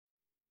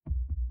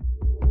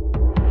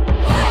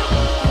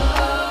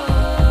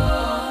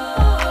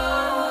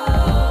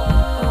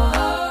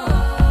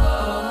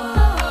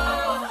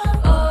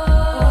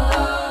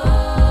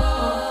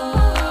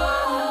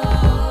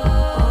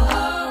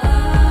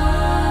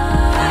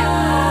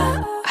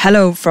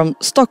Hello from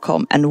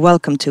Stockholm and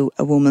welcome to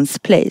A Woman's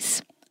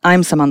Place.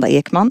 I'm Samantha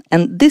Ekman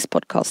and this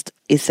podcast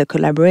is a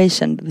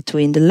collaboration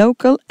between the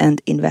local and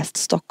Invest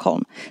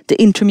Stockholm.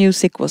 The intro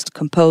music was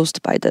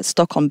composed by the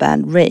Stockholm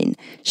band Rain.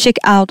 Check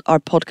out our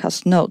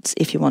podcast notes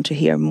if you want to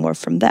hear more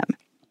from them.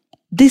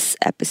 This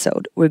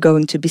episode we're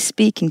going to be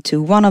speaking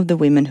to one of the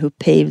women who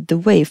paved the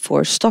way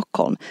for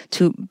Stockholm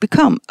to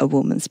become a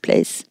woman's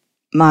place.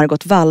 Margot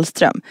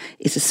Wallström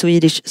is a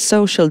Swedish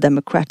social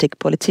democratic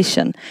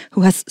politician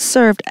who has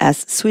served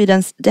as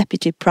Sweden's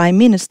deputy prime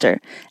minister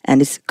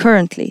and is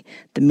currently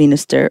the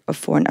Minister of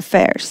Foreign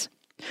Affairs.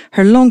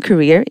 Her long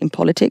career in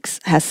politics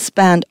has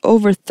spanned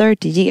over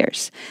 30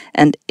 years,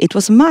 and it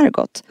was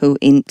Margot who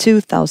in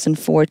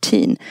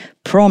 2014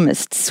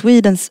 promised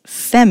Sweden's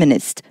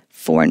feminist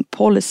foreign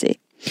policy,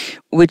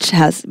 which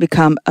has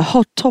become a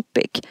hot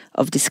topic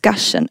of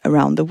discussion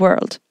around the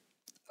world.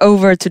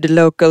 Over to the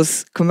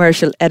local's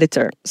commercial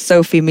editor,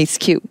 Sophie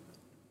Miskew.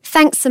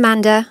 Thanks,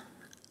 Samantha.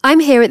 I'm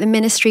here at the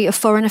Ministry of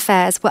Foreign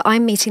Affairs, where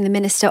I'm meeting the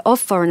Minister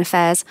of Foreign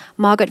Affairs,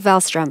 Margot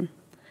Wallström.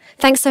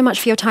 Thanks so much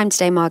for your time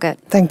today, Margot.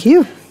 Thank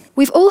you.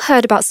 We've all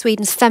heard about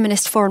Sweden's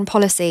feminist foreign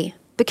policy,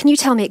 but can you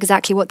tell me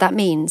exactly what that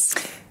means?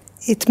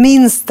 It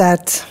means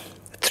that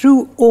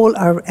through all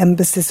our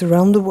embassies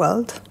around the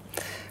world,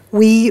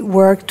 we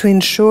work to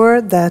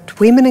ensure that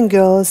women and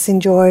girls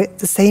enjoy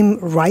the same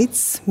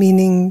rights,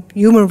 meaning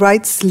human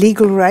rights,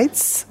 legal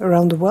rights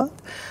around the world,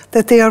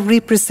 that they are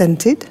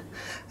represented.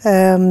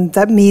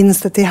 That means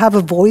that they have a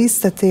voice,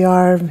 that they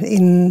are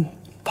in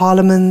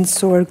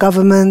parliaments or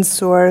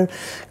governments or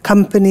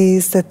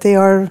companies, that they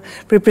are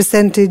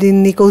represented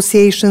in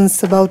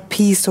negotiations about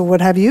peace or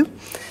what have you.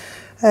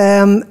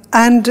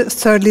 And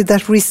thirdly,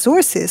 that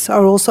resources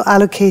are also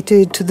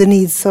allocated to the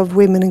needs of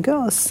women and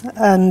girls.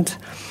 And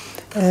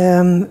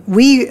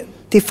we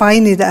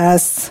define it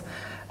as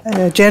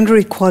gender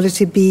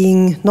equality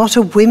being not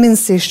a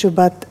women's issue,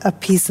 but a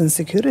peace and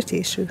security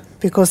issue.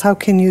 Because how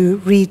can you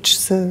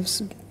reach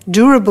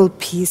durable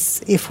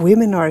peace if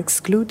women are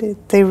excluded?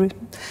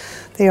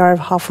 They are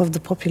half of the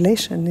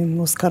population in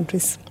most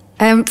countries.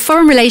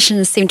 Foreign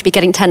relations seem to be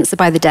getting tenser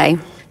by the day.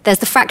 There's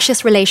the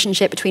fractious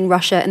relationship between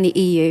Russia and the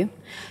EU,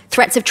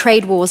 threats of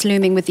trade wars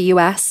looming with the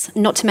US,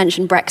 not to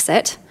mention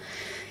Brexit.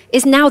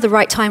 Is now the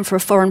right time for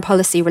a foreign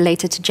policy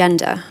related to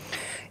gender?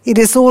 It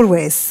is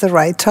always the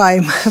right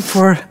time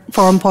for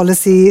foreign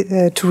policy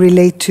to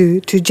relate to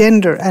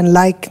gender. And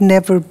like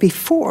never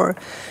before,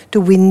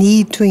 do we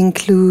need to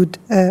include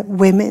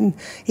women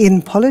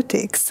in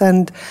politics?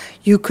 And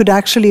you could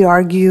actually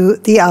argue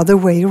the other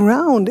way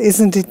around.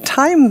 Isn't it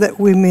time that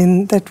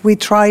we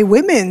try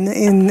women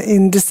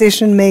in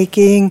decision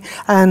making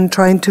and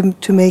trying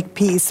to make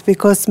peace?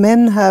 Because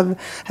men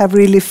have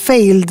really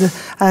failed.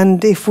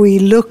 And if we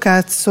look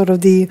at sort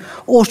of the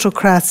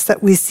autocrats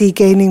that we see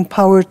gaining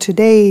power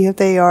today,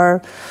 they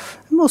are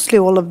mostly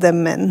all of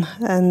them men,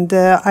 and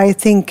I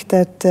think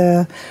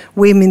that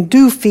women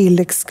do feel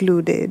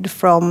excluded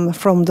from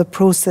the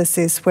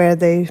processes where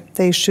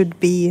they should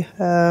be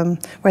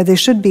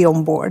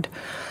on board.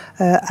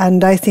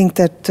 And I think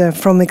that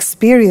from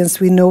experience,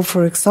 we know,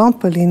 for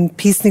example, in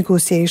peace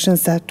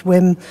negotiations that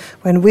when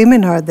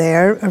women are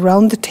there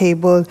around the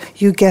table,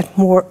 you get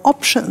more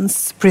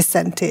options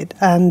presented.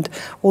 And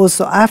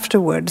also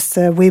afterwards,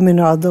 women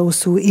are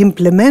those who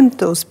implement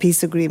those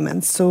peace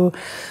agreements. So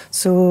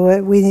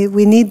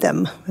we need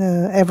them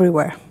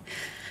everywhere.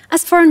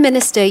 As Foreign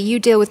Minister, you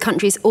deal with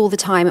countries all the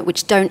time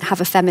which don't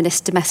have a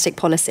feminist domestic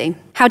policy.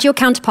 How do your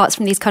counterparts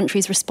from these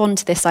countries respond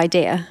to this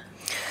idea?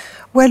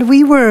 Well,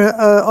 we were,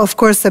 of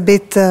course, a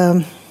bit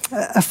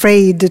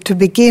afraid to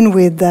begin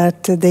with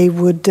that they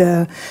would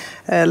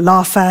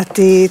laugh at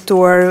it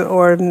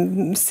or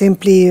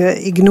simply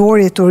ignore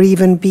it or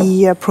even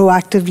be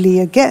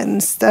proactively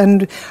against.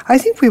 And I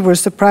think we were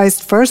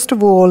surprised, first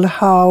of all,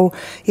 how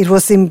it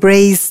was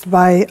embraced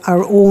by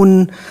our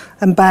own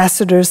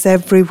ambassadors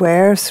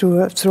everywhere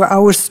through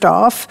our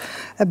staff,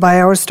 by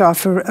our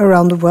staff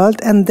around the world,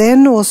 and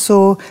then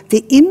also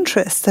the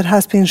interest that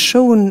has been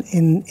shown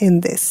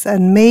in this.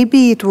 And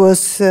maybe it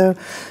was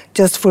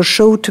just for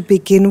show to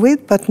begin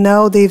with, but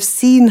now they've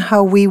seen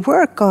how we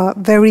work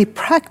very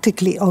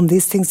practically on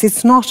these things.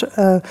 It's not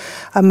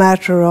a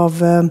matter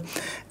of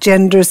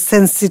gender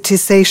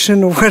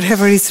sensitization or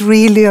whatever. It's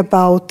really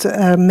about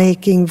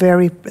making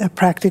very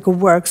practical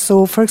work.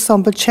 So, for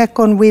example, check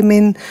on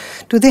women.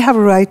 Do they have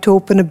a right to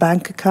open a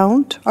bank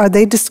account? Are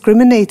they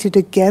discriminated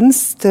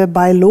against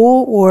by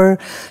law or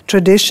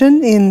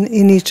tradition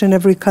in each and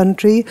every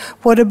country?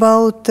 What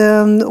about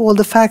all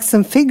the facts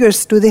and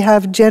figures? Do they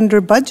have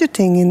gender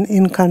budgeting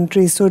in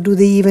countries, or do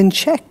they even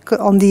check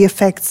on the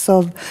effects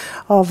of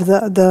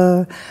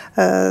the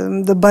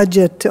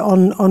budget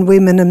on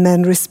women and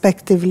men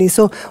respectively?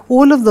 So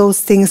all of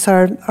those things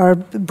are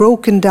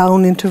broken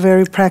down into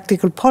very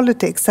practical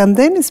politics, and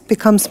then it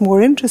becomes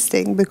more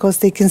interesting because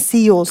they can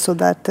see also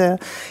that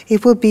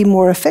it will be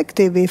more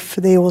effective if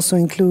they also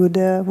include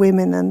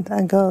women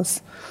and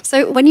girls.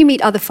 So when you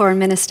meet other foreign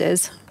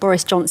ministers,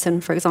 Boris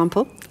Johnson, for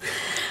example,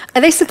 Are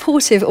they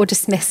supportive or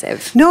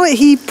dismissive? No,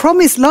 he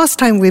promised last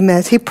time we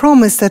met, he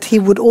promised that he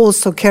would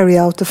also carry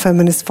out a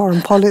feminist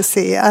foreign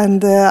policy.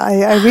 And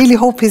I really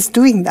hope he's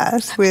doing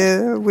that.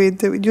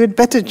 You'd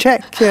better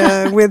check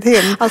with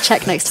him. I'll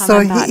check next time so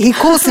I'm back. He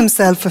calls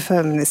himself a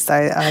feminist,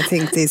 I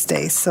think, these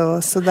days.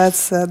 So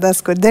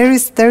that's good.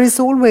 There is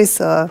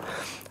always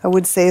I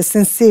would say, a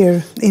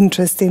sincere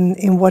interest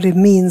in what it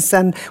means.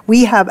 And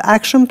we have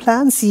action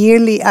plans,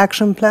 yearly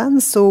action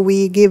plans, so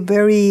we give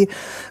very,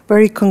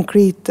 very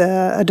concrete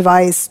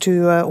advice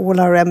to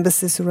all our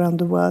embassies around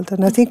the world.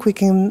 And I think we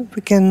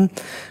can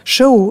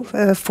show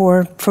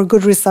for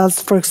good results,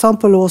 for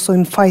example, also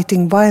in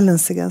fighting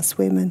violence against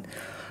women.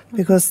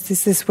 Because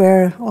this is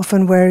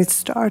often where it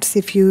starts.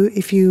 If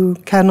you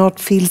cannot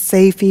feel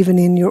safe even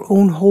in your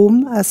own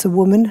home as a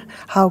woman,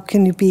 how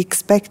can you be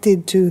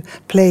expected to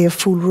play a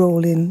full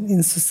role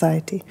in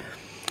society?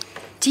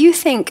 Do you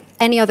think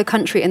any other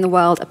country in the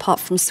world, apart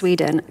from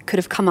Sweden, could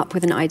have come up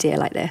with an idea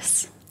like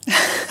this?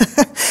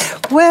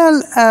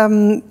 Well,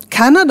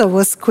 Canada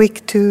was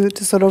quick to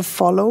sort of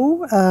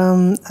follow,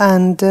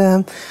 and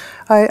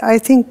I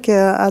think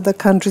other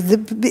countries.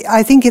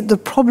 I think the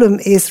problem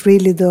is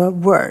really the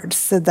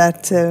words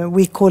that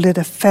we call it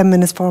a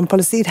feminist foreign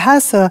policy. It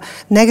has a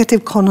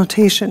negative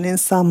connotation in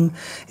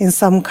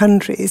some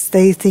countries.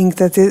 They think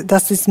that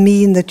does this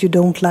mean that you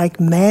don't like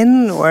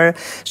men, or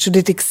should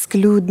it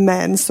exclude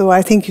men? So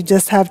I think you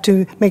just have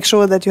to make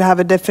sure that you have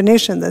a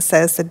definition that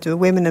says that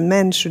women and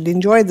men should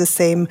enjoy the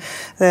same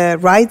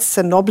rights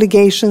and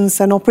obligations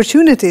and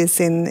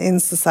opportunities in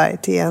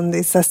society, and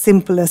it's as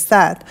simple as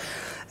that.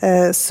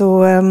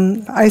 So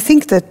I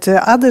think that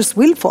others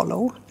will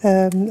follow.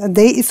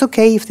 It's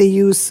okay if they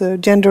use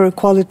gender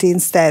equality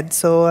instead,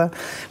 so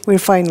we're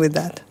fine with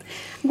that.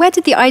 Where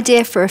did the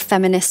idea for a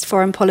feminist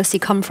foreign policy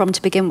come from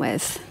to begin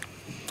with?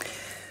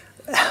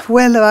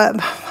 Well,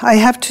 I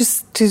have to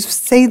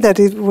say that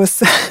it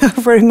was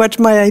very much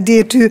my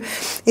idea too.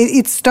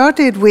 It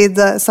started with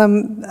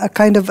a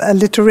kind of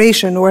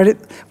alliteration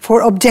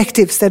for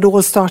objectives that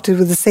all started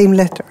with the same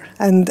letter.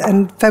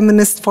 And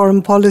feminist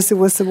foreign policy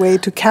was a way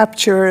to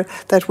capture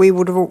that we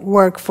would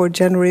work for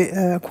gender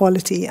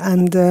equality,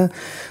 and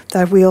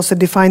that we also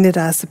define it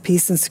as a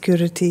peace and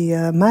security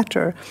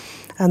matter.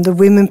 And the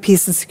women,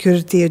 peace and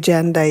security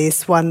agenda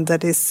is one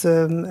that is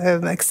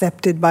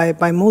accepted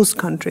by most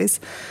countries.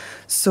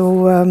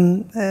 So,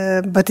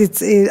 but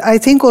I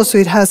think also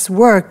it has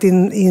worked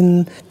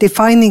in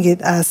defining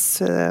it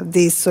as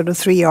these sort of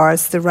 3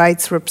 R's: the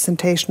rights,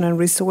 representation, and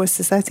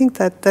resources. I think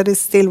that is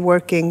still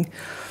working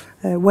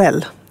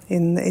well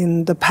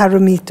in the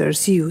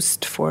parameters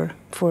used for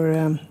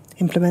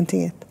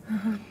implementing it.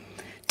 Mm-hmm.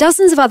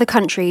 Dozens of other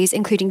countries,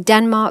 including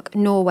Denmark,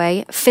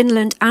 Norway,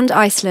 Finland, and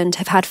Iceland,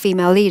 have had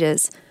female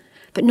leaders,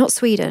 but not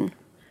Sweden.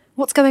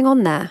 What's going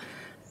on there?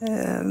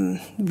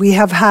 We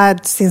have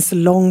had since a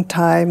long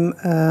time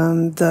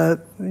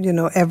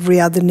every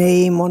other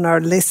name on our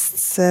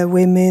lists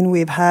women.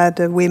 We've had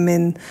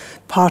women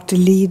party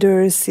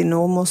leaders in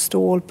almost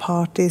all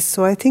parties.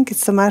 So I think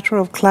it's a matter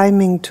of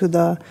climbing to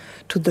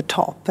the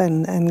top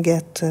and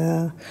get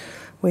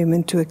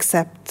women to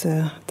accept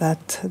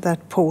that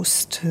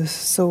post.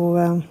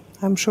 So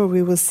I'm sure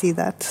we will see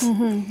that.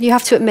 Mm-hmm. You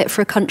have to admit,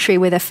 for a country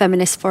with a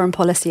feminist foreign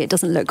policy, it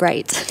doesn't look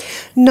great.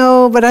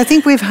 No, but I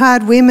think we've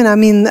had women. I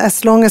mean,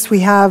 as long as we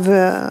have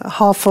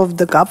half of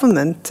the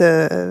government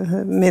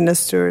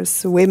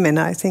ministers women,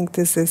 I think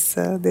this is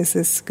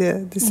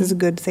good. This is a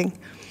good thing.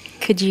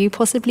 Could you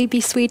possibly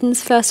be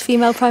Sweden's first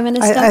female prime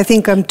minister? I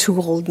think I'm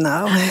too old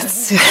now.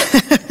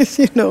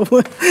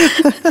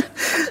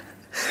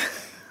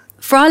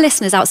 For our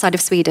listeners outside of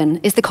Sweden,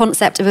 is the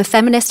concept of a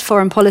feminist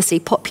foreign policy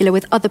popular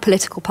with other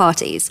political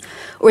parties?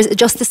 Or is it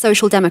just the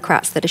Social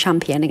Democrats that are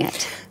championing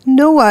it?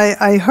 No,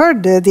 I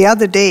heard the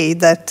other day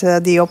that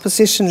the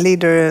opposition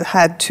leader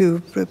had to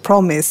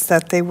promise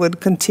that they would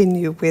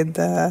continue with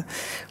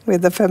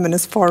the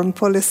feminist foreign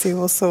policy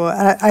also.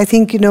 I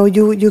think,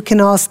 you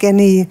can ask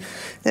any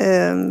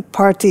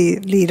party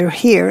leader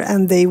here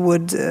and they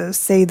would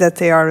say that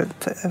they are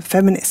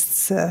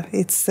feminists.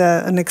 It's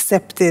an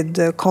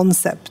accepted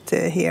concept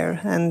here,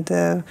 and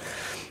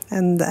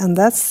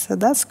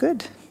that's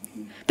good.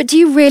 But do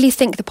you really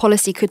think the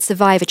policy could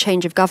survive a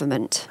change of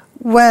government?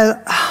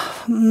 Well,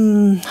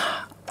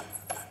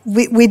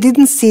 we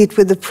didn't see it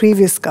with the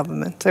previous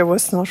government. There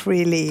was not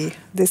really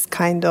this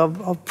kind of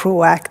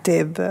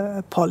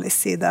proactive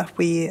policy that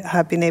we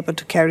have been able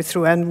to carry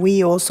through. And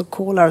we also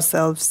call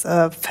ourselves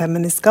a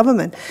feminist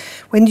government.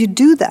 When you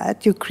do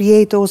that, you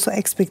create also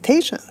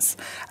expectations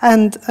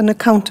and an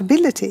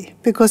accountability,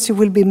 because you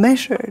will be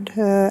measured.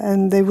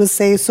 And they will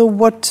say, so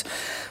what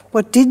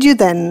did you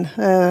then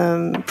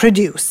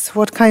produce?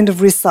 What kind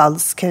of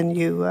results can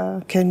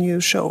you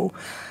show?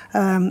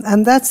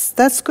 And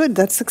that's good.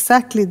 That's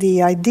exactly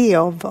the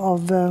idea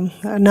of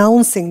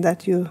announcing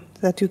that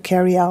you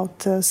carry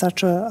out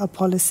such a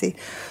policy.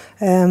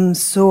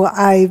 So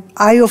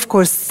I of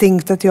course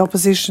think that the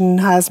opposition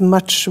has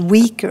much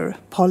weaker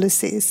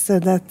policies,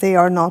 that they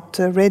are not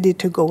ready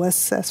to go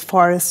as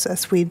far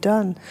as we've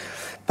done.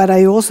 But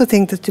I also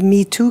think that the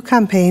Me Too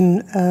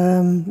campaign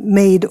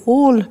made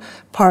all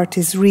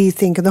parties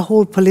rethink, the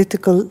whole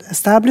political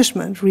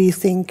establishment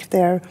rethink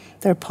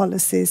their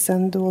policies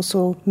and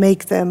also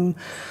make them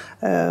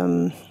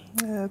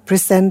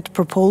present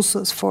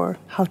proposals for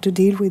how to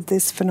deal with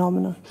this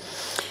phenomenon.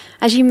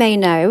 As you may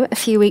know, a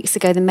few weeks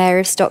ago, the Mayor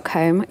of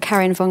Stockholm,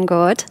 Karin von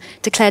Gård,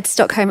 declared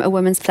Stockholm a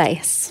woman's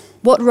place.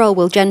 What role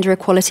will gender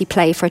equality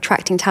play for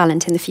attracting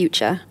talent in the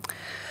future?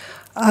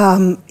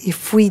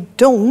 If we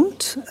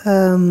don't,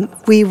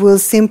 we will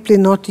simply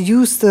not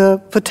use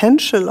the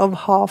potential of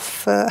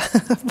half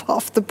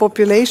the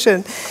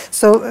population.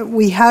 So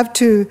we have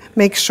to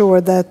make sure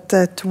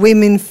that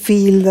women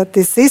feel that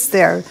this is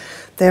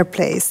their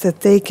place, that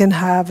they can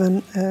have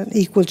an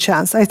equal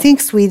chance. I think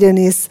Sweden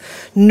is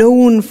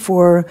known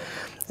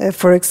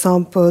for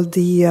example,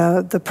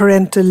 the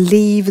parental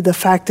leave, the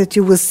fact that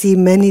you will see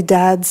many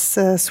dads,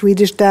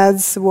 Swedish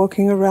dads,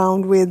 walking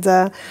around with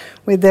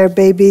their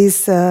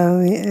babies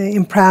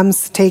in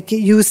prams,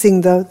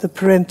 using the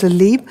parental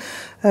leave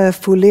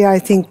fully. I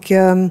think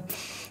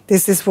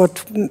this is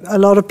what a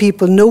lot of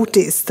people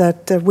notice,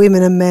 that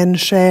women and men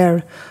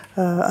share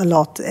a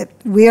lot.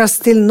 We are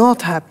still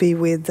not happy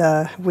with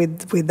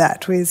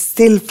that. We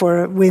still,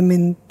 for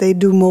women, they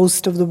do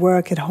most of the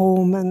work at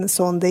home and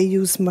so on. They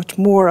use much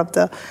more of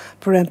the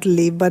parental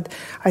leave. But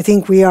I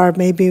think we are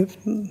maybe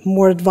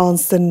more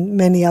advanced than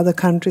many other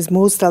countries,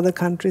 most other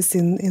countries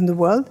in the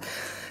world.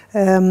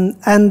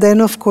 And then,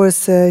 of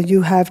course,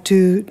 you have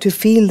to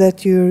feel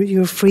that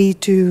you're free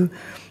to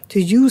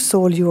use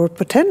all your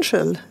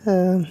potential.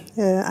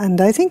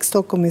 And I think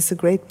Stockholm is a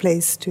great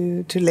place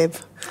to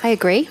live. I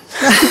agree.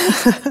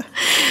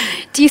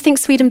 Do you think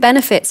Sweden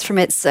benefits from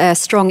its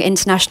strong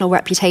international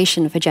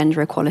reputation for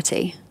gender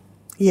equality?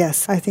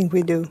 Yes, I think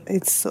we do.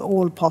 It's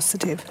all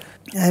positive.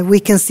 We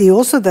can see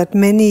also that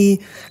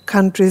many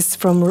countries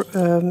from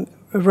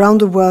around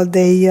the world,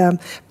 they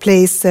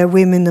place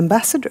women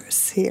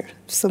ambassadors here.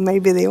 So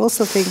maybe they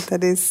also think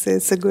that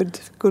it's a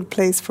good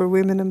place for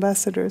women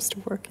ambassadors to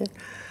work here.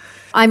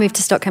 I moved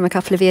to Stockholm a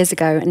couple of years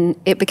ago, and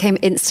it became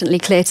instantly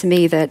clear to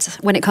me that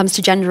when it comes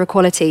to gender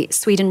equality,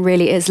 Sweden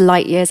really is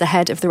light years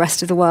ahead of the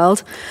rest of the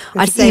world.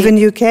 I'd say even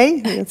UK?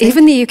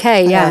 Even the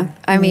UK, yeah.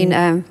 I mean,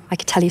 I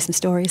could tell you some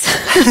stories.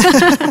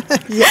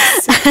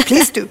 Yes,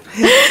 please do.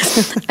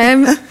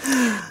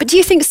 But do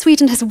you think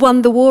Sweden has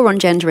won the war on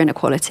gender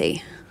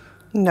inequality?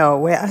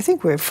 No, I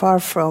think we're far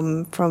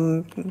from.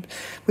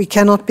 We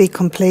cannot be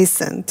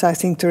complacent. I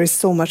think there is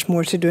so much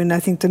more to do, and I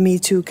think the Me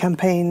Too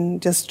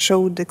campaign just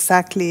showed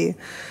exactly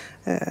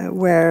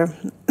where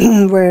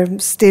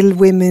still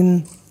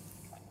women,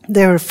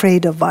 they're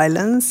afraid of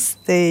violence.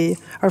 They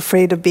are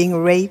afraid of being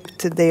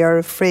raped. They are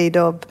afraid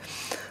of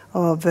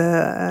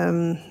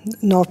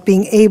not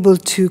being able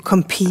to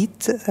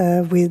compete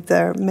with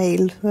their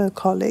male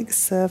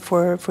colleagues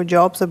for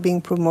jobs or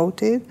being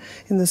promoted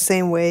in the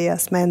same way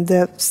as men.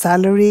 The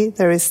salary,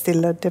 there is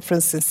still a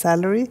difference in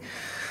salary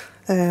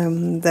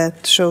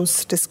that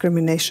shows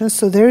discrimination.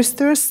 So there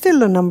are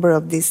still a number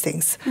of these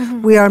things.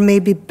 Mm-hmm. We are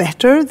maybe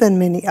better than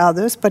many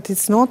others, but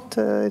it's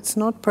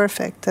not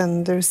perfect,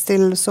 and there's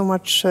still so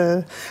much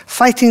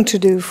fighting to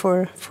do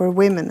for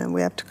women, and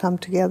we have to come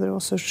together,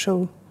 also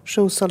show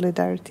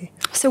solidarity.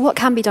 So what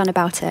can be done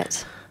about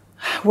it?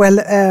 Well,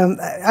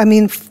 I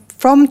mean,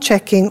 from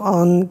checking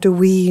on, do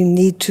we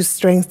need to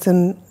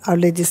strengthen our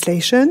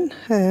legislation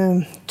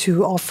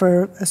to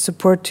offer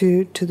support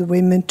to the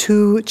women,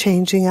 to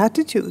changing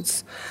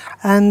attitudes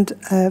and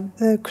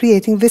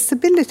creating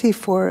visibility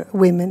for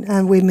women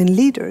and women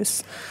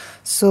leaders.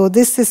 So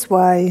this is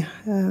why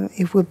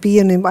it will be,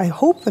 I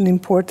hope, an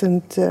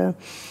important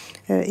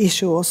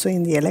issue also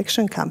in the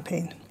election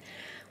campaign.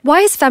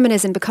 Why has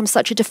feminism become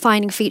such a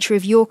defining feature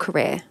of your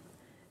career?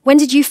 When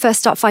did you first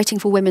start fighting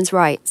for women's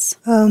rights?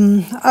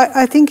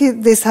 I think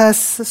this has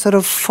sort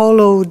of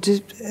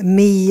followed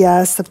me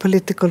as a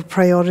political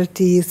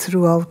priority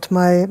throughout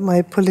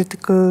my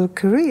political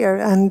career.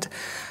 And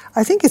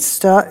I think it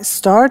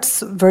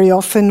starts very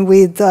often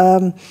with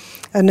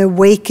an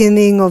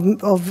awakening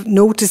of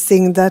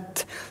noticing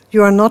that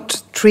you are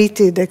not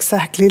treated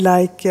exactly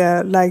like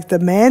the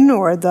men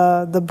or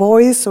the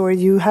boys, or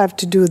you have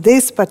to do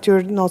this, but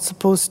you're not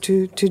supposed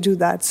to do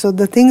that. So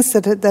the things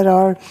that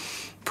are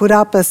put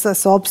up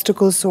as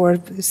obstacles or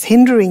is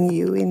hindering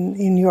you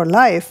in your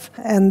life.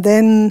 And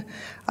then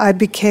I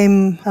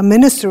became a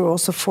minister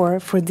also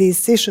for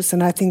these issues,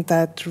 and I think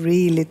that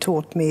really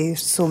taught me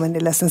so many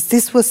lessons.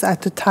 This was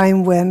at a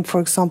time when, for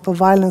example,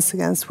 violence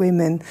against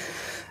women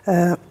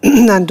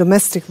and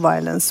domestic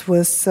violence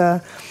was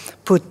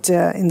put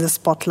in the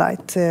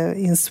spotlight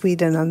in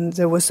Sweden, and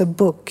there was a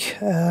book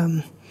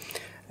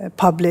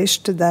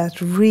published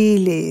that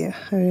really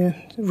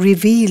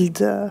revealed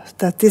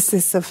that this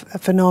is a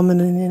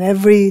phenomenon in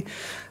every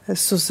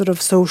sort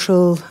of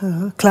social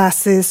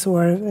classes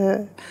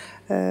or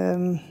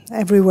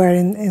everywhere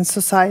in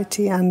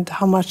society, and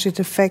how much it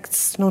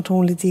affects not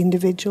only the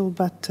individual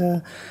but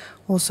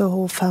also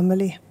whole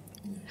family.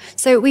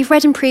 So we've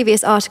read in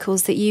previous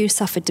articles that you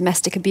suffered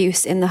domestic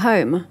abuse in the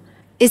home.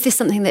 Is this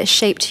something that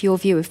shaped your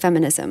view of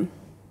feminism?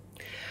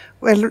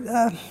 Well,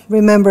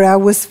 remember, I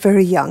was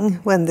very young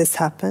when this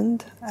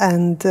happened,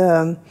 and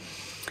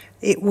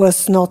it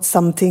was not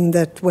something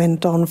that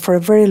went on for a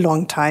very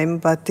long time,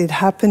 but it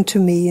happened to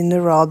me in a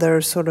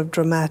rather sort of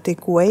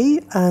dramatic way,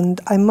 and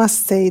I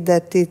must say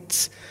that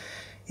it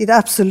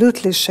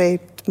absolutely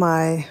shaped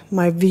my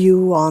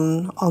view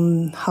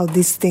on how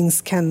these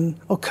things can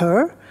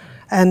occur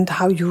and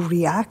how you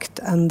react,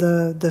 and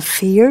the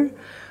fear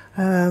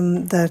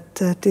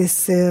that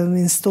is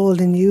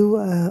installed in you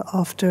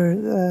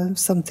after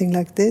something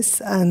like this.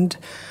 And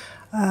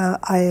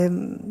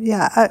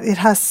it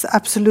has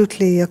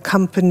absolutely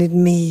accompanied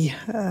me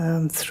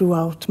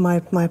throughout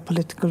my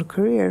political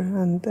career,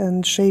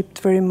 and shaped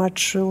very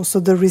much also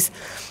the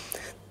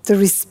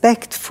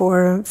respect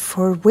for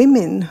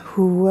women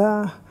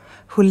who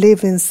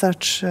live in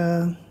such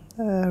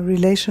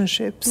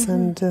relationships,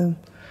 and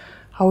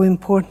how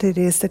important it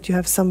is that you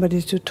have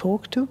somebody to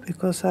talk to,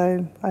 because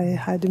I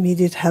had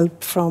immediate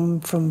help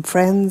from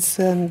friends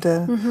and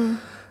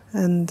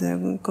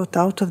got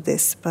out of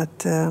this.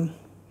 But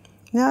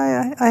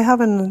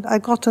I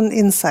got an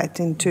insight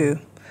into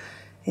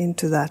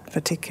that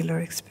particular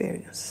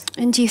experience.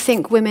 And do you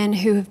think women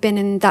who have been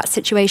in that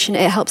situation,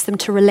 it helps them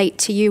to relate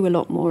to you a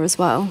lot more as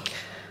well?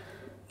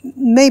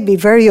 Maybe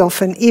very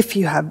often, if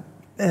you have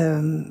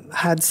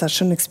had such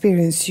an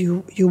experience,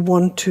 you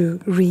want to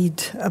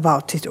read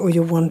about it, or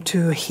you want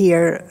to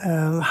hear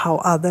how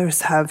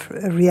others have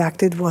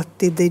reacted. What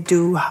did they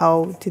do?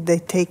 How did they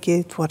take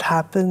it? What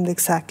happened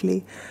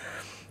exactly?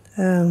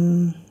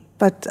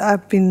 But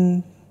I've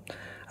been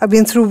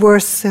through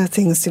worse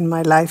things in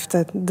my life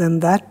than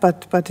that.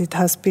 But it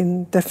has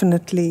been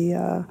definitely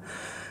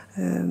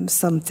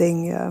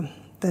something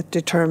that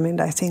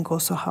determined, I think,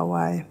 also how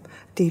I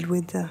deal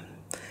with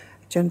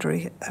gender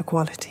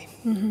equality.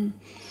 Mm-hmm.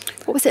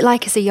 What was it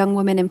like as a young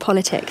woman in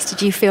politics?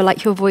 Did you feel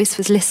like your voice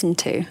was listened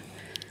to?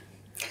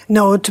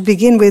 No, to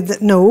begin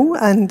with, no.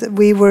 And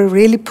we were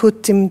really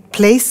put in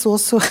place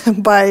also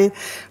by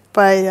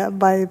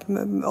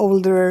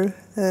older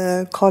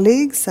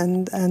colleagues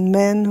and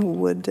men who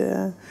would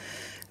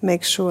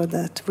make sure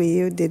that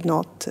we did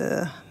not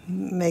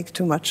make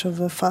too much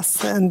of a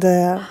fuss. And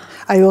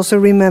I also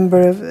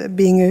remember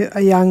being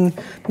a young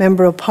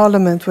member of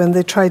parliament when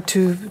they tried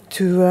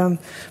to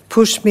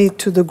push me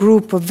to the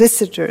group of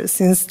visitors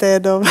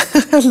instead of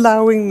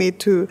allowing me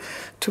to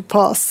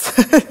pass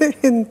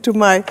into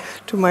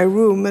my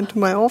room and to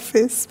my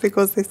office,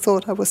 because they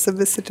thought I was a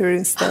visitor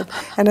instead.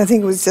 And I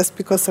think it was just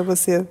because I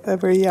was a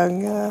very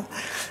young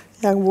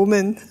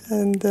woman,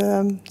 and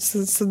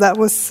so that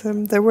was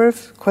there were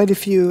quite a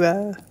few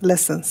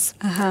lessons.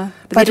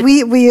 But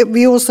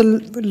we also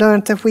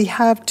learned that we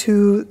have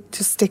to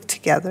stick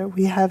together.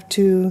 We have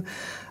to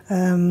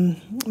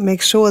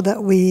make sure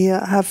that we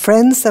have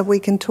friends that we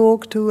can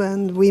talk to,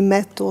 and we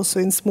met also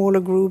in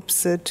smaller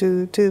groups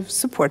to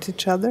support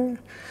each other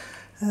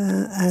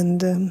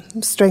and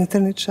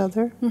strengthen each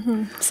other.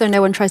 Mm-hmm. So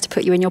no one tries to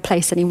put you in your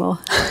place anymore.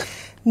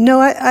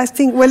 No, I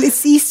think, well,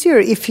 it's easier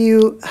if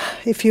you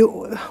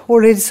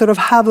already sort of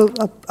have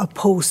a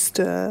post.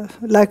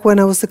 Like when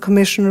I was a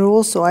commissioner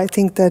also, I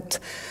think that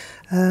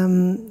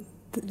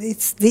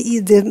it's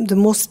the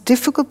most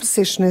difficult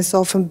position is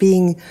often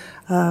being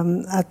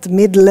at the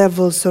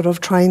mid-level, sort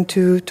of trying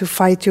to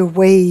fight your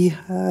way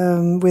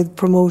with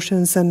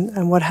promotions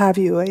and what have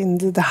you in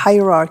the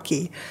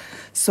hierarchy.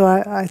 So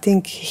I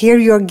think here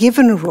you're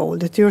given a role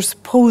that you're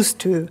supposed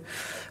to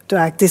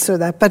act this or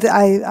that. But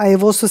I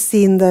have also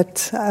seen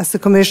that as a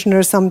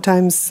commissioner,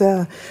 sometimes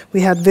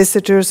we had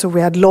visitors or we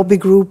had lobby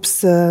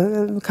groups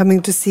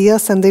coming to see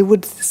us, and they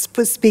would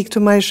speak to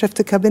my chef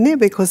de cabinet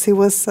because he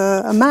was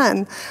a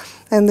man,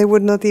 and they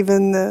would not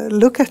even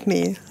look at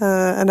me.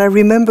 And I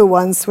remember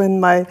once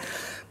when my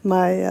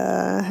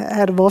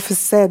head of office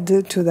said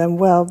to them,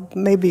 well,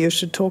 maybe you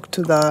should talk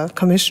to the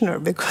commissioner,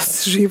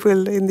 because she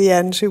will, in the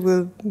end, she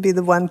will be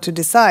the one to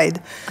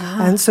decide.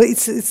 And so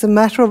it's a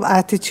matter of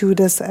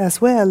attitude as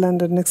well, and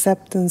an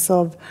acceptance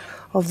of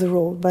the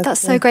role. But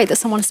that's so great that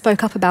someone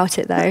spoke up about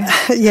it, though.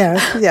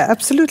 Yeah,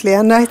 absolutely.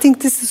 And I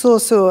think this is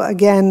also,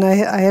 again,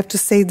 I have to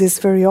say this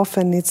very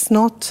often, it's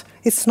not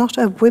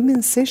a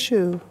women's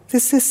issue.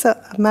 This is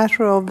a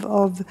matter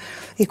of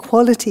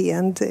equality,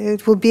 and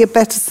it will be a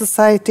better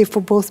society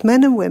for both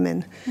men and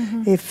women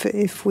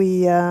if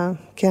we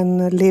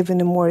can live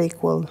in a more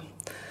equal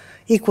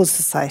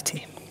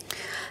society.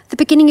 The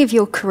beginning of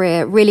your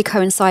career really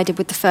coincided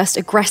with the first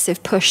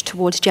aggressive push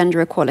towards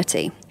gender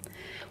equality.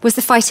 Was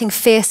the fighting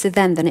fiercer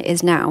then than it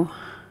is now?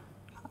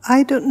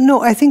 I don't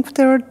know. I think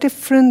there are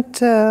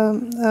different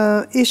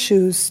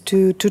issues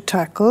to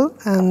tackle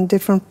and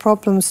different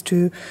problems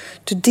to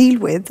deal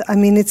with. I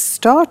mean, it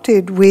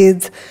started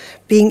with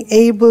being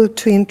able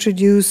to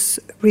introduce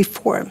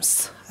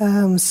reforms.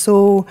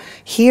 So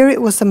here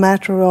it was a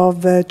matter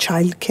of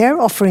childcare,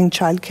 offering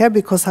childcare,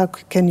 because how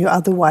can you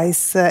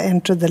otherwise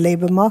enter the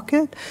labor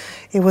market?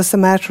 It was a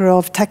matter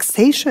of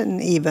taxation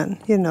even,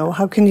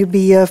 how can you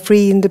be a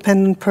free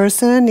independent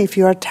person if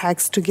you are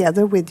taxed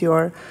together with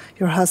your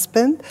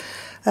husband?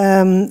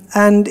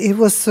 And it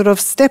was sort of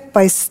step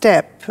by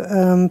step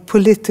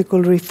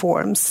political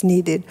reforms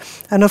needed.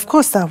 And of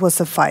course that was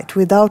a fight.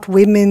 Without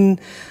women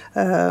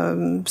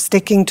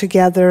sticking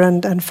together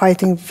and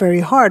fighting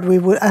very hard,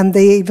 and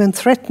they even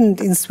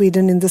threatened in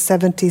Sweden in the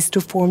 70s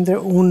to form their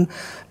own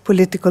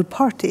political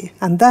party.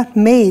 And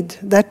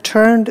that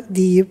turned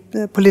the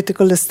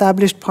political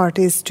established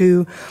parties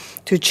to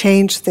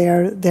change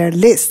their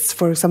lists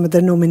for some of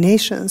the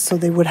nominations, so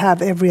they would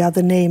have every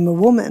other name a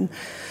woman.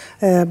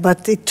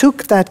 But it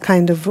took that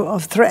kind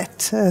of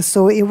threat.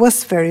 So it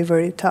was very,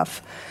 very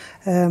tough.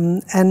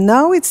 And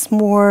now it's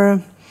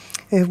more,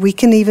 we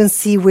can even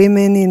see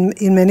women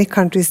in many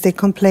countries, they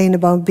complain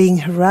about being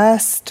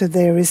harassed.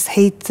 There is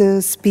hate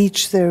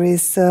speech, there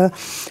is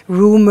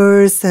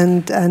rumors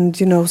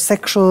and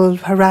sexual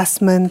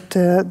harassment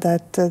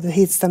that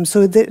hits them.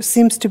 So there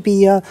seems to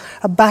be a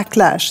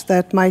backlash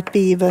that might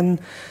be even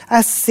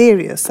as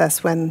serious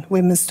as when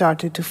women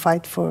started to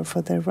fight for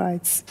their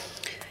rights.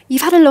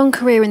 You've had a long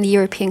career in the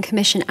European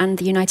Commission and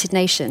the United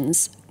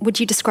Nations. Would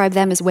you describe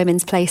them as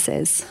women's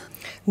places?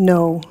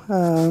 No,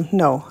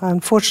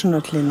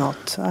 unfortunately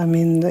not. I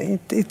mean,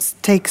 it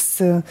takes...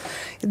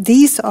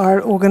 these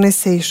are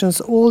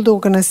organizations, old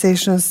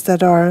organizations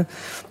that are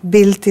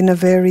built in a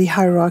very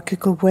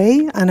hierarchical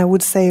way, and I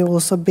would say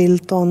also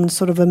built on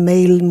sort of a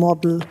male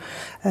model.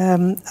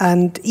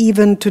 And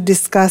even to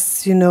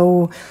discuss, we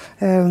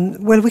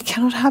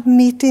cannot have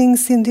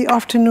meetings in the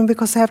afternoon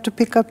because I have to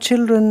pick up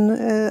children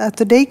at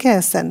the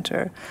daycare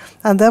center.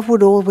 And that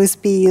would always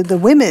be the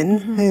women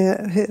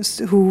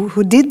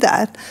who did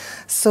that.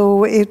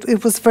 So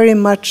it was very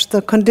much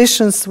the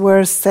conditions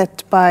were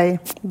set by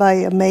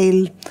a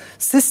male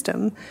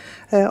system.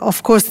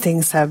 Of course,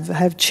 things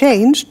have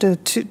changed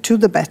to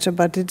the better,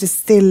 but it is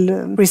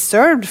still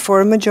reserved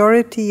for a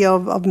majority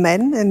of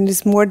men, and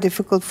it's more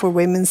difficult for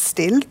women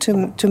still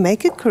to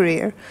make a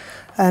career.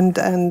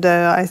 And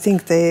I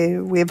think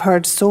we've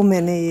heard so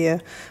many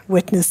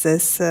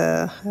witnesses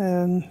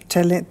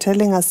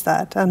telling us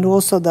that, and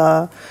also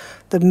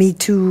the Me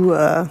Too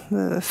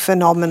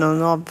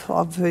phenomenon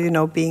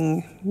of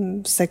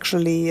being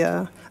sexually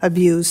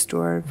abused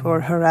or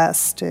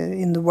harassed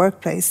in the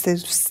workplace.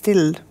 There's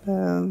still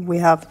we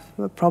have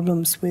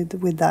problems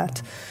with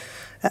that,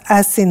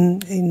 as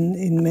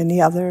in many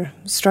other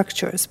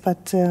structures.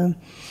 But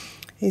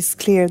it's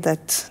clear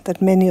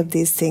that many of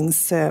these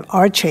things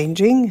are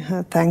changing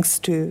thanks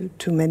to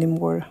many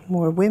more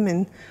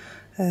women,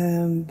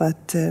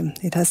 but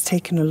it has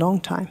taken a long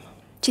time.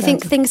 Do you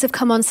think things have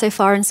come on so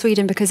far in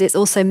Sweden because it's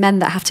also men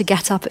that have to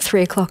get up at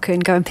 3 o'clock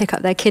and go and pick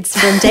up their kids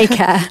from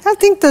daycare? I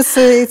think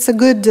it's a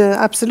good,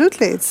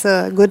 absolutely, it's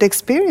a good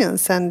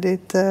experience, and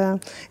it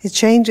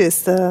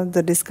changes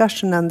the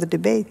discussion and the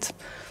debate.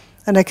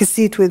 And I can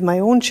see it with my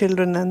own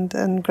children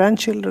and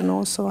grandchildren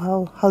also,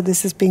 how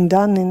this is being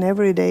done in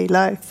everyday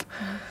life.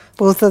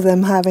 Both of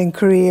them having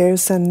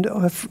careers and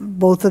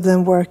both of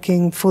them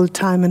working full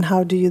time, and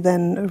how do you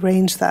then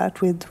arrange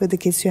that with the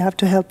kids? You have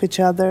to help each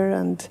other,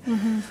 and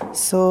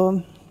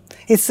so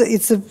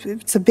it's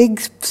a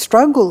big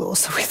struggle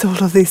also with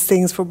all of these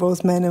things for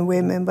both men and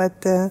women.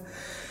 But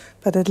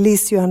at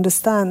least you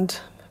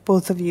understand,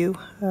 both of you,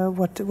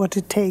 what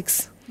it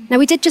takes. Now,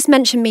 we did just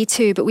mention Me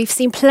Too, but we've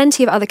seen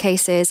plenty of other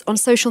cases, on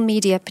social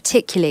media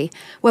particularly,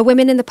 where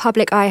women in the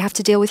public eye have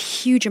to deal with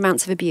huge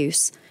amounts of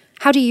abuse.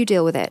 How do you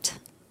deal with it?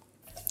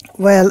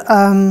 Well,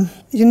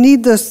 you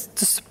need the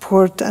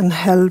support and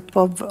help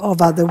of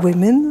other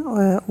women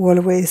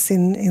always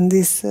in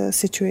these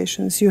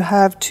situations. You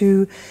have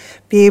to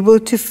be able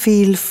to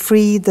feel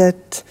free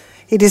that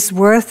it is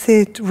worth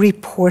it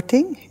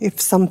reporting if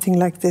something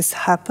like this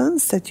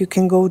happens, that you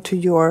can go to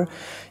your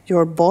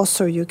boss,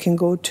 or you can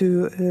go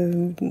to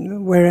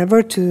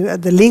wherever, to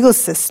the legal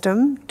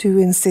system, to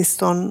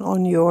insist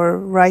on your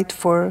right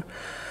for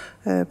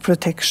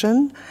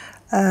protection.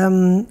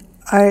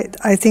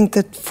 I think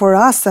that for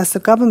us as a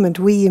government,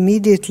 we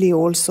immediately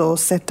also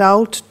set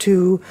out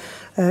to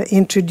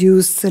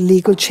introduce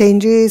legal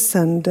changes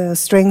and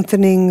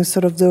strengthening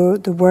sort of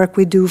the work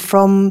we do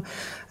from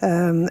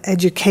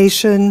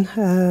education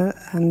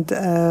and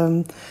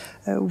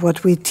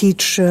what we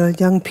teach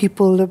young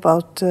people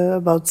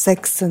about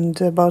sex and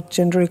about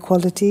gender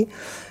equality,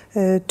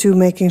 to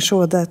making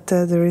sure that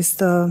there is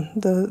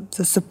the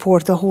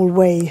support the whole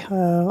way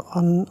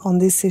on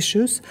these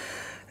issues.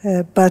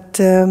 But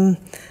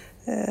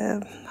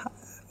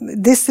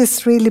this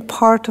is really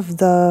part of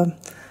the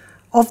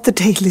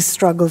daily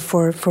struggle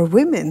for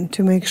women,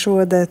 to make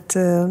sure that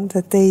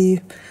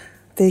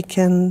they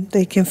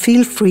can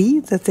feel free,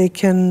 that they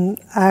can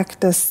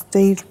act as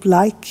they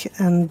like,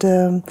 and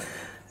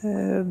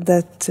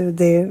that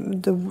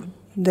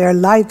their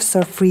lives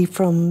are free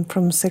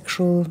from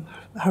sexual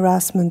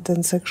harassment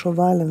and sexual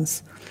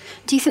violence.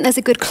 Do you think there's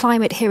a good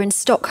climate here in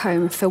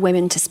Stockholm for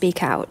women to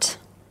speak out?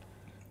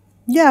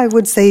 Yeah, I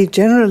would say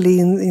generally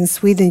in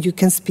Sweden you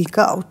can speak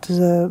out,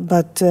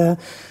 but the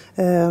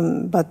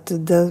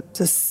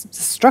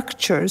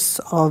structures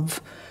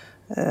of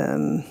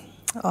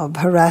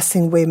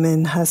harassing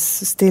women has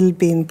still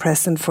been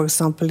present, for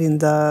example,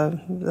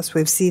 as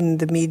we've seen in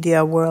the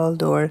media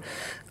world or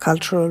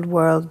cultural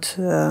world,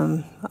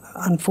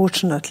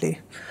 unfortunately.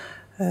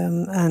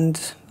 And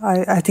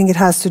I think it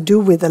has to do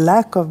with the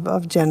lack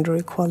of gender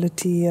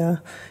equality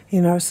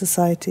in our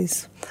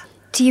societies.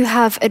 Do you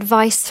have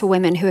advice for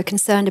women who are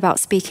concerned about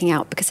speaking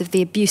out because of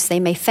the abuse they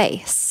may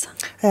face?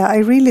 I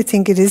really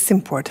think it is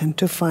important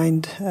to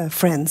find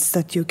friends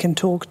that you can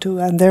talk to,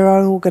 and there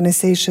are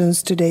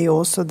organizations today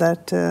also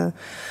that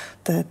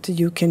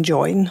you can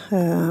join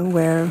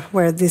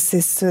where this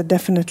is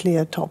definitely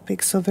a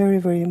topic. So very,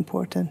 very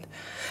important.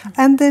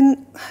 And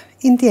then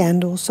in the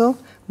end also,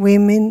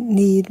 women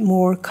need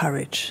more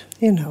courage,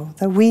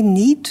 that we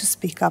need to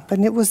speak up.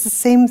 And it was the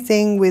same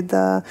thing with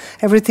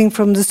everything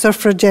from the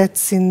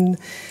suffragettes in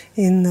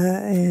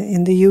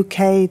the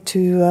UK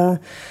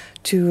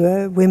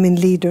to women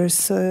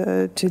leaders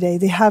today.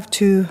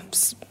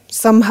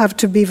 Some have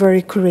to be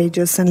very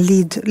courageous and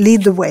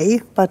lead the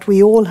way, but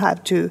we all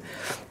have to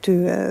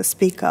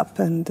speak up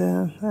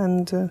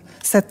and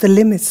set the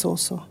limits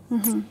also.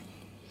 Mm-hmm.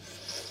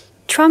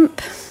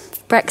 Trump,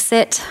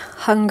 Brexit,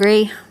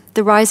 Hungary,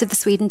 the rise of the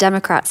Sweden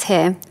Democrats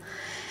here.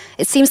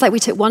 It seems like we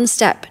took one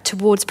step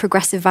towards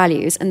progressive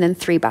values and then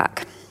 3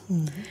 back.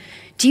 Mm-hmm.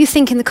 Do you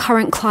think in the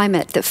current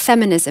climate that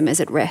feminism is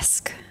at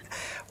risk?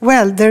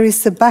 Well, there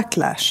is a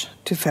backlash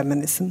to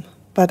feminism,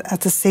 but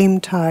at the same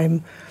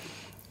time,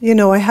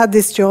 I had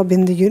this job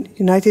in the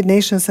United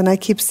Nations, and I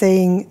keep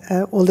saying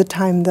all the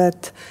time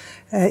that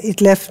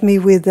it left me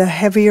with a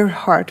heavier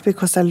heart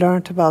because I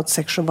learned about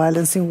sexual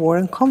violence in war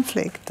and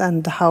conflict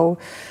and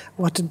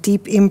what a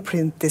deep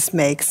imprint this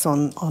makes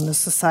on a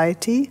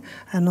society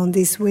and on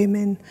these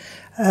women.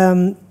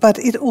 But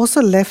it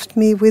also left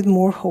me with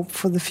more hope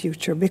for the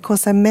future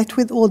because I met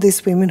with all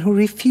these women who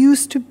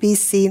refuse to be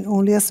seen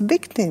only as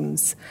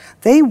victims.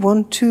 They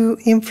want to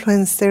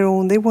influence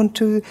they want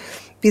to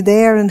be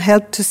there and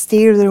help to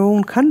steer their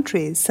own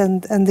countries,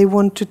 and they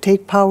want to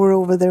take power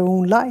over their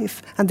own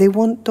life, and they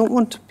don't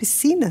want to be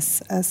seen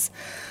as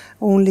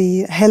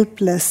only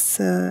helpless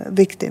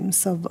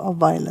victims of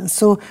violence.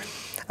 So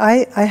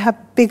I have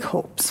big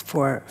hopes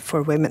for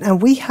women.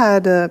 And we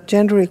had a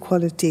gender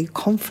equality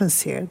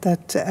conference here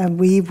and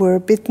we were a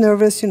bit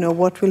nervous,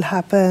 what will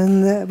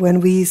happen when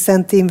we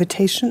sent the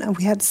invitation. And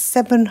we had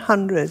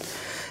 700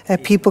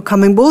 people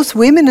coming, both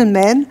women and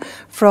men,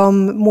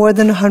 from more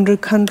than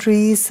 100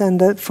 countries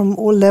and from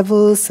all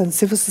levels and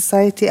civil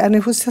society. And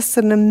it was just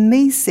an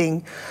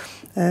amazing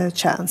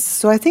chance.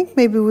 So I think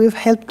maybe we've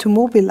helped to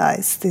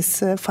mobilize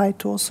this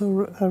fight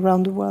also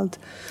around the world.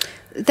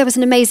 There was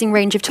an amazing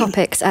range of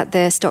topics at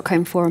the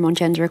Stockholm Forum on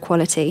Gender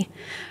Equality.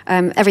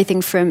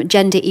 Everything from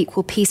gender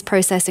equal peace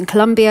process in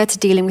Colombia to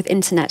dealing with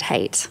internet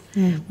hate.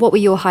 What were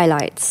your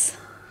highlights?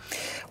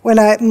 Well,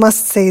 I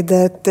must say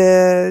that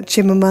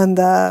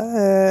Chimamanda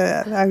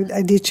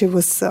Adichie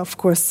was, of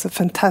course,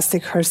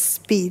 fantastic, her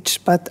speech.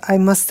 But I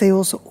must say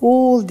also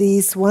all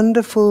these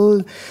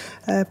wonderful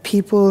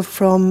people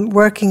from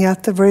working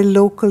at the very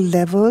local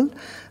level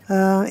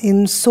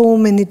in so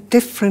many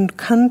different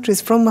countries,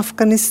 from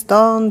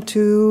Afghanistan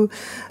to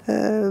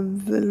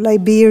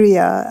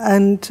Liberia,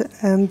 and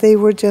they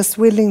were just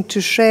willing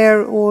to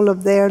share all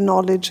of their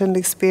knowledge and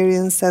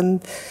experience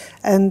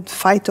and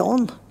fight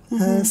on.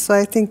 Mm-hmm. So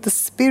I think the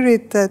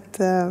spirit that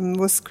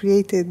was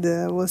created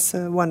was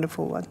a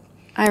wonderful one.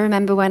 I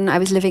remember when I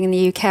was living in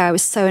the UK, I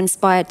was so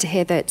inspired to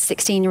hear that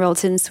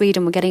 16-year-olds in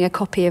Sweden were getting a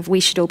copy of We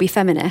Should All Be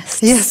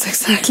Feminists. Yes,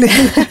 exactly.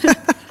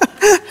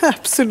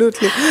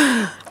 Absolutely.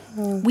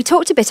 We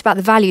talked a bit about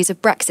the values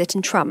of Brexit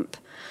and Trump.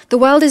 The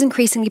world is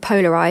increasingly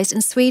polarised,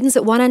 and Sweden's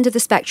at one end of the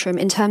spectrum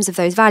in terms of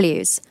those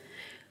values.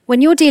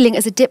 When you're dealing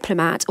as a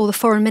diplomat or the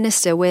foreign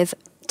minister with,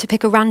 to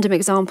pick a random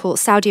example,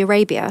 Saudi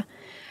Arabia,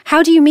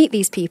 how do you meet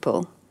these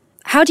people?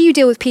 How do you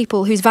deal with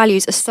people whose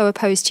values are so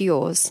opposed to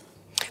yours?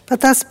 But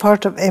that's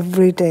part of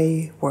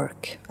everyday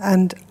work.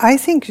 And I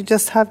think you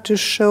just have to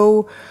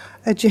show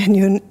a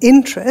genuine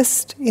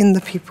interest in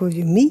the people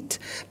you meet,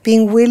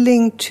 being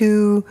willing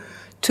to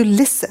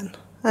listen.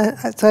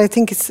 So I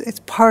think it's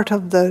part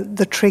of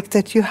the trick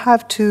that you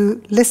have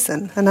to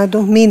listen. And I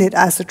don't mean it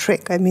as a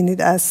trick. I mean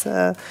it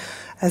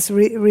as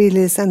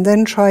really is, and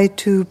then try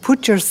to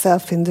put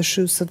yourself in the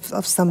shoes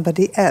of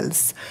somebody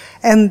else.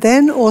 And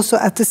then also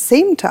at the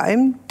same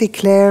time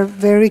declare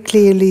very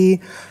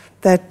clearly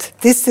that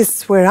this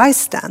is where I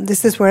stand,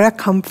 this is where I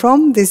come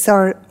from, these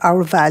are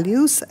our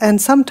values, and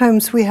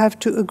sometimes we have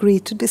to agree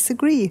to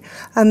disagree.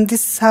 And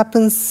this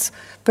happens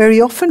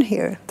very often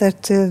here,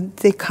 that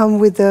they come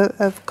with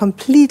a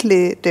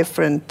completely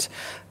different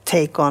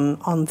take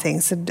on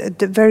things, a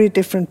very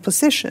different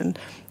position.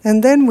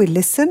 And then we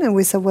listen and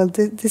we say, well,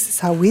 this is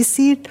how we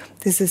see it,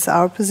 this is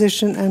our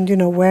position, and,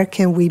 where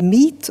can we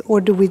meet?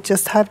 Or do we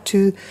just have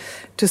to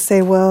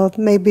say, well,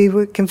 maybe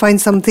we can find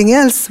something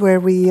else where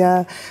we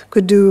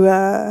could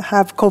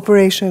have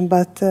cooperation,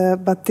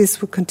 but this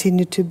will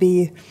continue to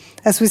be,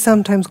 as we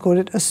sometimes call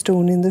it, a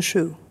stone in the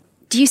shoe.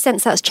 Do you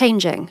sense that's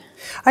changing?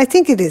 I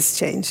think it is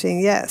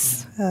changing,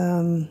 yes.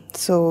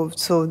 So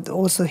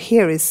also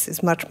here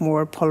is much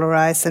more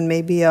polarized, and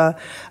maybe a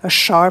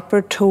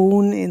sharper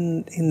tone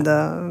in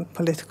the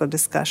political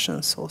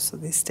discussions also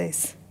these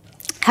days.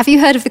 Have you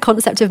heard of the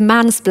concept of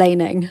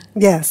mansplaining?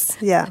 Yes,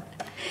 yeah.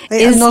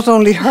 I've not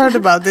only heard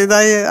about it,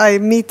 I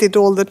meet it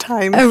all the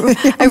time. Oh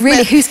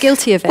really? Who's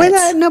guilty of it?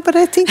 Well, no, but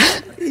I think,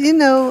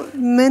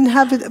 men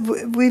have it.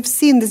 We've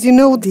seen this,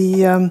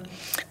 the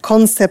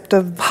concept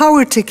of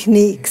power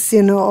techniques,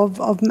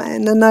 of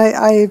men. And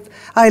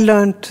I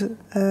learned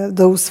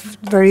those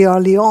very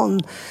early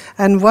on.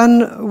 And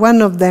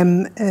one of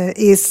them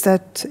is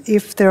that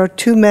if there are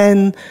two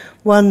men,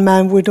 one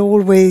man would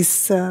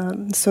always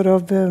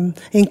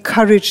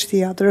encourage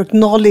the other,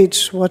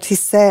 acknowledge what he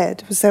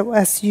said. So,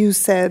 as you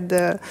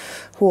said,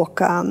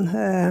 Håkan,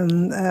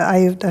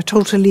 I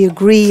totally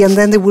agree. And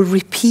then they will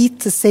repeat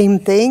the same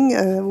thing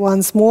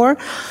once more.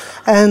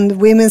 And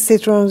women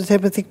sit around the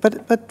table and think,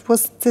 but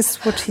was this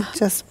what he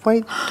just,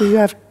 why do you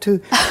have to,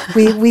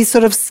 we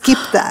sort of skip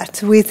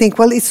that. We think,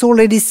 well, it's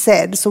already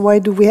said, so why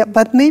do we have,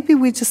 but maybe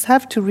we just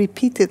have to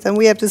repeat it. And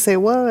we have to say,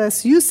 well,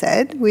 as you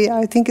said,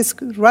 I think it's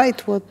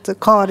right what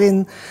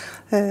Karin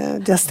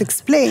just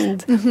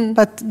explained. Mm-hmm.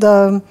 But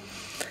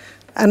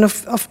and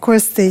of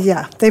course they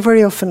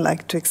very often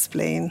like to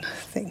explain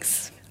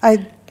things.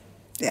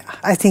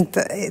 I think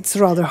that it's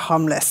rather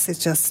harmless.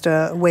 It's just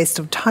a waste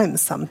of time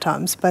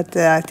sometimes. But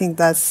I think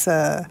that's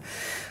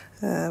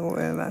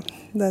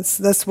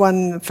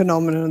one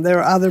phenomenon. There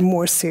are other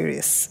more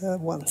serious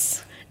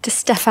ones. Does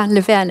Stefan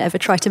Löfven ever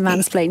try to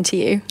mansplain to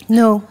you?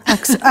 No,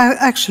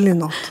 actually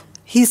not.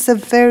 He's a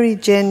very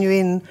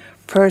genuine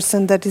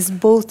person that is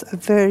both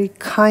very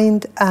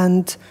kind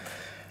and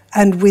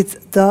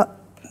with the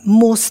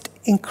most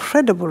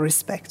incredible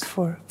respect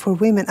for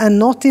women, and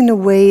not in a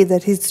way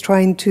that he's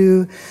trying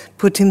to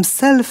put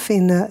himself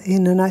in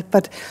a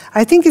but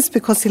I think it's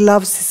because he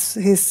loves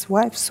his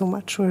wife so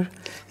much, or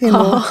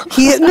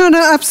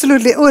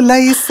absolutely. Ulla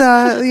is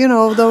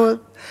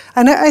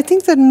and I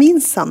think that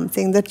means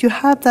something, that you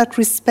have that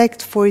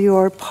respect for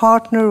your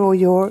partner or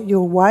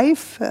your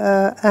wife,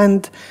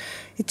 and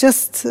it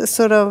just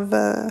sort of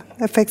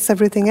affects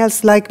everything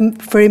else. Like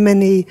very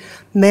many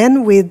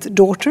men with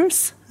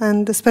daughters,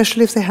 and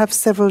especially if they have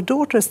several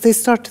daughters, they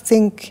start to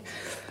think,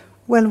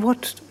 well,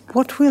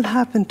 what will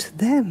happen to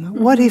them?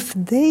 Mm-hmm. What if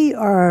they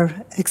are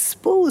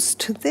exposed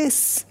to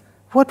this?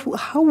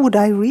 How would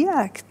I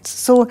react?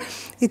 So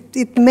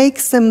it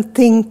makes them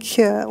think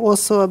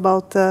also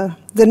about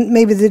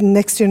maybe the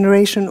next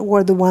generation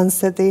or the ones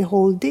that they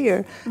hold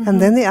dear. Mm-hmm.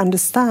 And then they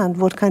understand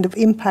what kind of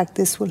impact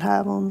this will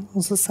have on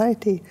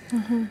society.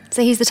 Mm-hmm.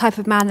 So he's the type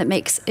of man that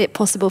makes it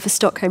possible for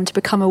Stockholm to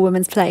become a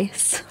woman's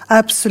place.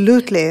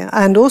 Absolutely.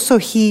 And also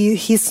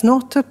he's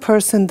not a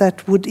person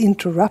that would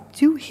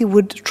interrupt you. He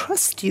would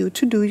trust you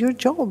to do your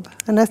job.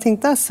 And I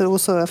think that's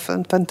also a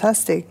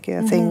fantastic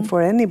thing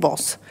for any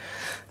boss.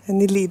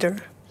 Any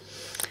leader.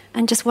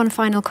 And just one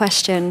final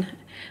question.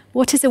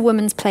 What is a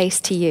woman's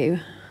place to you?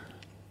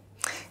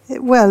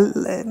 Well,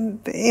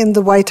 in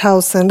the White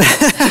House and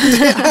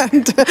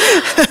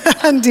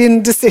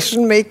in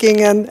decision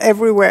making and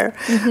everywhere.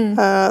 Mm-hmm.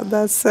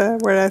 That's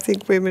where I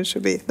think women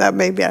should be. That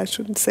maybe I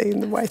shouldn't say in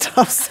the White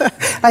House.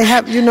 I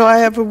have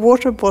a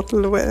water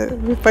bottle.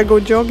 If I go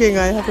jogging,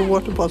 I have a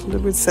water bottle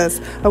which says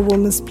a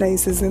woman's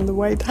place is in the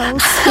White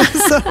House.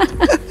 So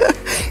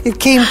it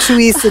came too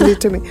easily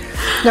to me.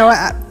 No,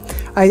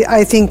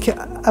 I think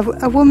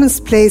a woman's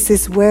place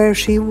is where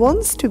she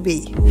wants to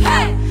be.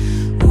 Hey!